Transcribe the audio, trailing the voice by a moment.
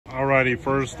righty,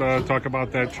 first talk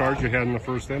about that charge you had in the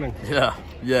first inning. Yeah,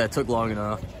 it took long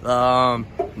enough. No,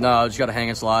 I just got a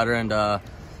hanging slider and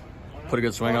put a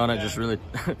good swing on it. Just really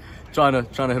trying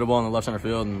to hit a ball in the left center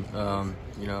field, and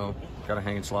you know, got a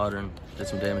hanging slider and did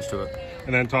some damage to it.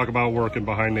 And then talk about working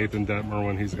behind Nathan Dettmer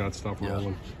when he's got stuff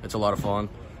rolling. It's a lot of fun.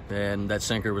 And that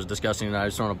sinker was disgusting tonight. I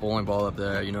was throwing a bowling ball up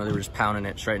there. You know, they were just pounding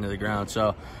it straight into the ground.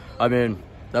 So, I mean,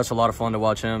 that's a lot of fun to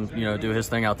watch him, you know, do his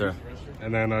thing out there.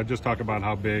 And then just talk about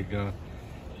how big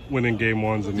winning game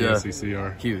ones in the SEC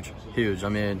are. Huge. I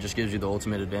mean, it just gives you the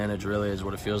ultimate advantage, really, is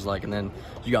what it feels like. And then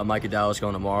you got Micah Dallas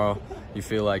going tomorrow. You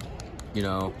feel like, you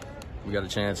know, we got a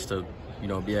chance to, you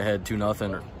know, be ahead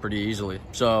 2-0 pretty easily.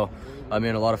 So, I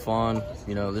mean, a lot of fun.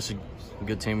 You know, this is a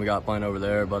good team we got playing over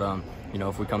there. But, you know,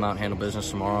 if we come out and handle business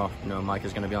tomorrow, you know, Mike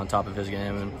is going to be on top of his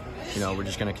game. And, you know, we're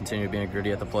just going to continue being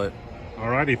gritty at the plate. All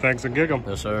righty. Thanks and gig 'em.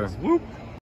 Yes, sir. Whoop.